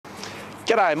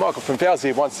G'day, Michael from Fowles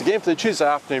here once again for the Tuesday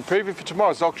afternoon preview for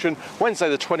tomorrow's auction, Wednesday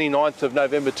the 29th of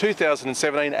November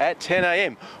 2017 at 10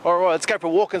 AM. Alright, let's go for a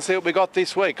walk and see what we got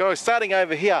this week. Alright, starting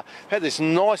over here, had this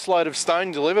nice load of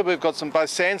stone delivered. We've got some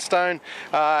both sandstone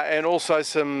and also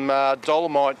some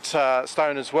dolomite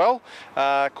stone as well.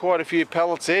 Quite a few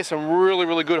pallets there, some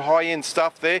really good high-end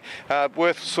stuff there,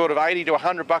 worth sort of 80 to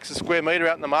 100 bucks a square metre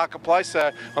out in the marketplace,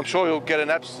 so I'm sure you'll get an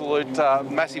absolute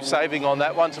massive saving on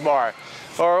that one tomorrow.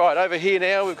 Alright, over here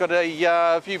now we've got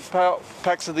a few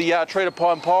packs of the treated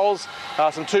pine poles,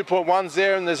 some 2.1s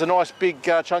there, and there's a nice big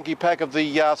chunky pack of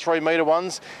the 3 metre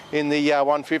ones in the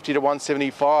 150 to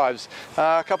 175s.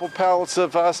 A couple pallets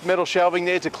of metal shelving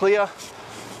there to clear.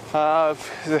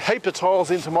 There's a heap of tiles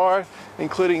in tomorrow,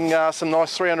 including some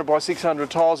nice 300 by 600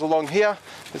 tiles along here.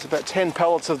 There's about 10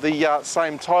 pallets of the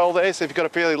same tile there, so if you've got a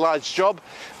fairly large job,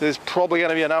 there's probably going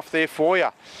to be enough there for you.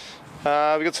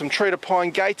 We've got some treated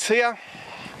pine gates here.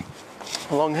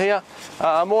 Along here,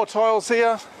 more tiles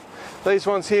here. These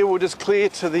ones here will just clear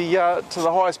to the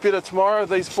highest bidder tomorrow.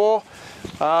 These 4.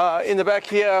 In the back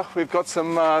here, we've got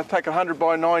some pack of 100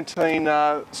 by 19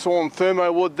 sawn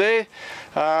thermo wood there.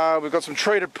 We've got some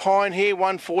treated pine here,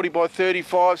 140 by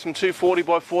 35, some 240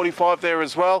 by 45 there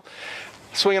as well.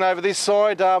 Swinging over this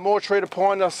side, more treated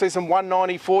pine. I see some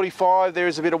 190 45. There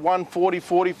is a bit of 140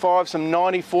 45, some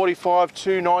 90 45,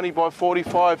 290 by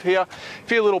 45 here. A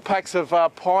few little packs of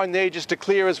pine there just to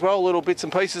clear as well, little bits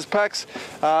and pieces packs.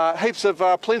 Heaps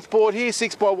of plinth board here,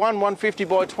 6 by 1, 150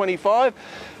 by 25.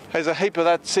 There's a heap of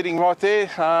that sitting right there.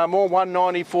 More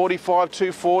 190 45,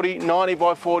 240, 90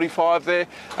 by 45 there,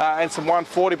 and some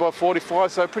 140 by 45.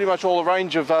 So pretty much all the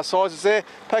range of sizes there.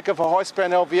 Pack of high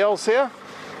span LVLs here.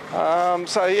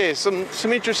 So yeah,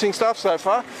 some interesting stuff so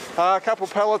far. A couple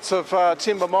of pallets of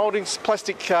timber mouldings,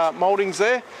 plastic mouldings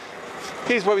there.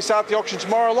 Here's where we start the auction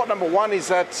tomorrow. Lot number 1 is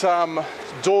that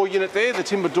door unit there, the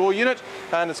timber door unit,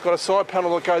 and it's got a side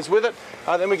panel that goes with it.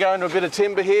 Then we go into a bit of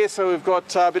timber here, so we've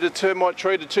got a bit of termite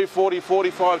treated 240,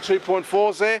 45,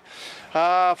 2.4s there.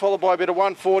 Followed by a bit of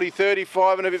 140,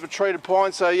 35 and a bit of treated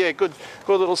pine. So yeah, good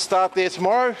little start there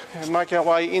tomorrow. And make our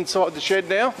way inside the shed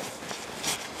now.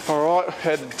 Alright,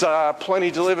 had plenty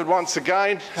delivered once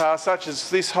again, such as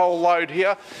this whole load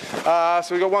here. So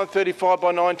we've got 135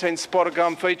 by 19 spotted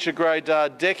gum feature grade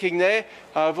decking there.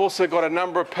 I've also got a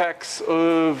number of packs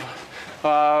of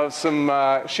some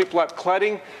shiplap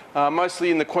cladding, mostly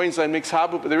in the Queensland mixed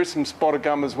hardwood, but there is some spotted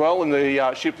gum as well in the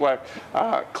shiplap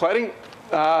cladding.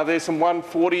 There's some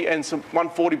 140 and some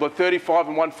 140 by 35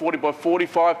 and 140 by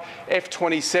 45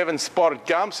 F27 spotted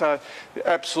gum, so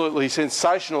absolutely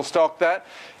sensational stock that.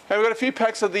 And we've got a few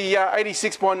packs of the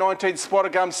 86 by 19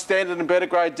 spotted gum standard and better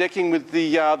grade decking with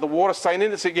the water stain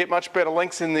in it, so you get much better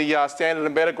lengths in the standard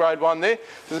and better grade one there.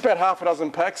 There's about half a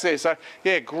dozen packs there, so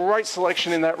yeah, great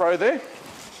selection in that row there.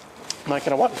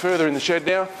 Making a way further in the shed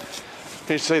now.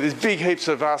 You see there's big heaps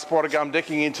of spotted gum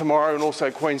decking in tomorrow, and also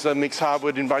Queensland mixed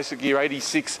hardwood in basically your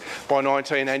 86 by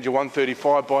 19 and your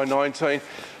 135 by 19.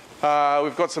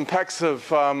 We've got some packs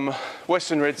of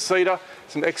Western red cedar,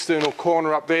 some external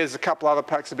corner up there. There's a couple other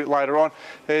packs a bit later on.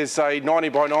 There's a 90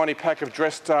 by 90 pack of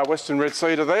dressed Western red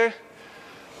cedar there.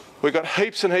 We've got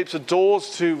heaps and heaps of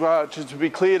doors to be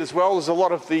cleared as well. There's a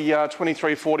lot of the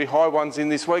 2340 high ones in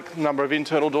this week, a number of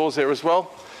internal doors there as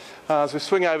well. As we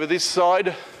swing over this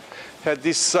side, had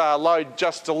this load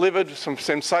just delivered, some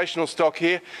sensational stock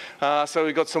here. So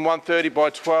we've got some 130 by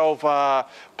 12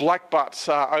 black butt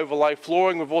overlay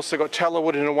flooring. We've also got tallow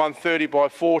wood in a 130 by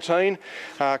 14.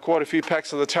 Quite a few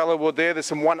packs of the tallow wood there. There's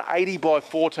some 180 by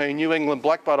 14 New England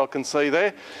black butt I can see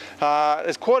there.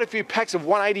 There's quite a few packs of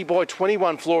 180 by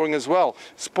 21 flooring as well.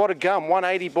 Spotted gum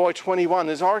 180 by 21.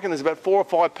 I reckon there's about 4 or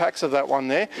 5 packs of that one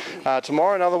there.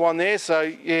 Tomorrow another one there. So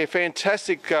yeah,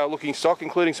 fantastic looking stock,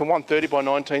 including some 130 by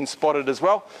 19 spotted as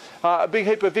well. A big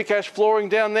heap of Vic Ash flooring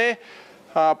down there.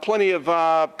 Plenty of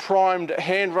primed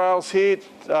handrails here,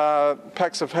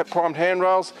 packs of primed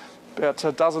handrails, about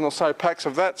a dozen or so packs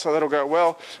of that, so that'll go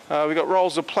well. We've got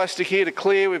rolls of plastic here to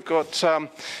clear. We've got some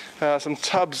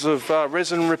tubs of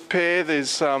resin repair.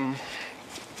 There's the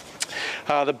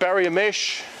barrier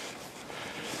mesh.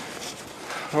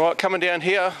 All right, coming down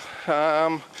here.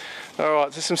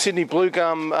 Alright, there's some Sydney Blue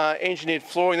Gum engineered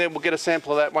flooring there. We'll get a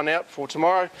sample of that one out for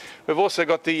tomorrow. We've also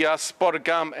got the spotted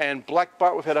gum and black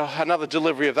butt. We've had another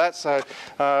delivery of that, so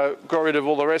got rid of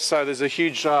all the rest, so there's a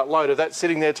huge load of that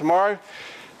sitting there tomorrow.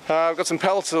 We've got some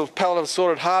pallet of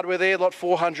assorted hardware there, lot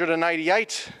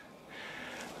 488.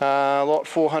 Lot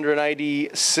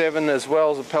 487 as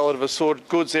well as a pallet of assorted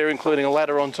goods there, including a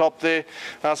ladder on top there.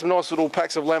 Some nice little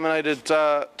packs of laminated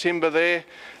timber there.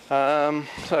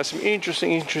 So some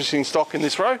interesting stock in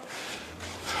this row.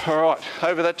 All right,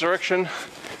 over that direction,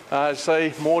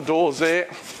 see more doors there.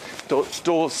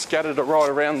 Doors scattered right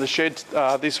around the shed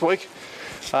this week.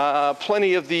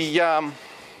 Plenty of the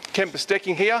Kempis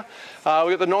decking here.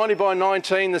 We've got the 90 by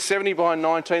 19, the 70 by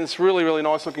 19. It's really, really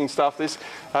nice looking stuff, this.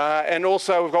 And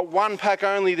also we've got one pack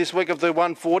only this week of the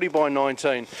 140 by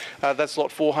 19. That's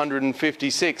lot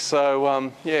 456.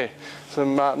 So yeah,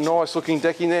 some nice looking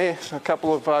decking there. A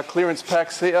couple of clearance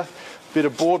packs here. Bit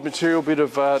of board material, bit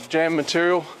of jam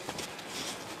material.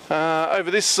 Over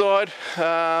this side,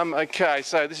 okay,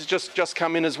 so this has just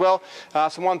come in as well.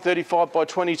 Some 135 by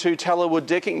 22 tallow wood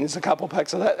decking. There's a couple of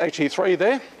packs of that, actually 3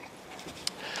 there.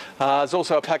 There's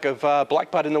also a pack of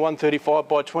blackbutt in the 135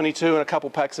 by 22 and a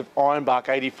couple packs of ironbark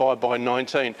 85 by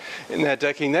 19 in that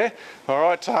decking there. All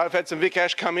right, I've had some Vic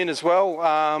Ash come in as well.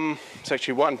 It's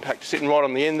actually one pack sitting right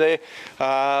on the end there.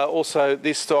 Also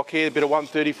this stock here, a bit of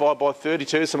 135 by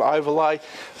 32, some overlay,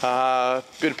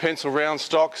 bit of pencil round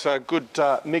stock, so good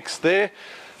mix there.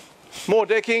 More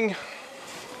decking.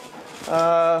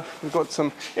 We've got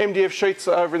some MDF sheets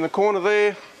over in the corner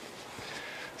there.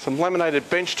 Some laminated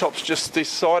bench tops just this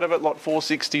side of it, lot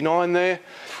 469 there.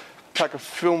 Pack of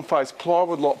film face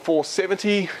plywood, lot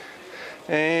 470.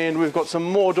 And we've got some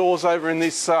more doors over in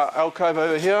this alcove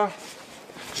over here.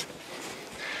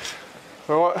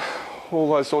 All right,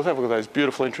 all those doors, have a look at those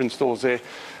beautiful entrance doors there.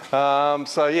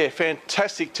 So yeah,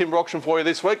 fantastic timber auction for you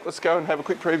this week. Let's go and have a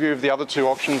quick preview of the other 2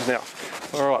 auctions now.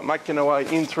 All right, making our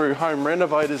way in through home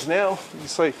renovators now. You can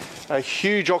see a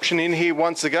huge auction in here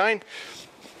once again.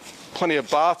 Plenty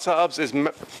of bathtubs, there's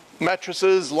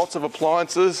mattresses, lots of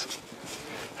appliances,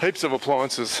 heaps of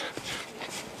appliances.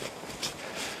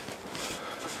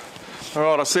 All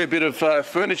right, I see a bit of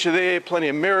furniture there, plenty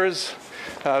of mirrors,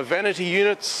 vanity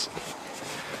units,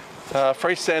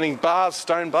 freestanding bars,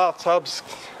 stone bathtubs,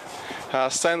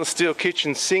 stainless steel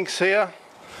kitchen sinks here.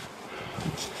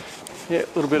 Yeah,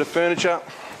 a little bit of furniture.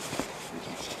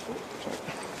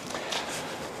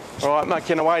 All right,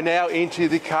 making our way now into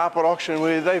the carpet auction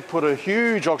where they've put a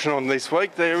huge auction on this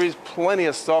week. There is plenty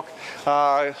of stock,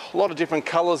 a lot of different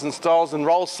colours and styles and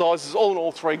roll sizes, all in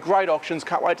all 3 great auctions.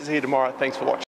 Can't wait to see you tomorrow. Thanks for watching.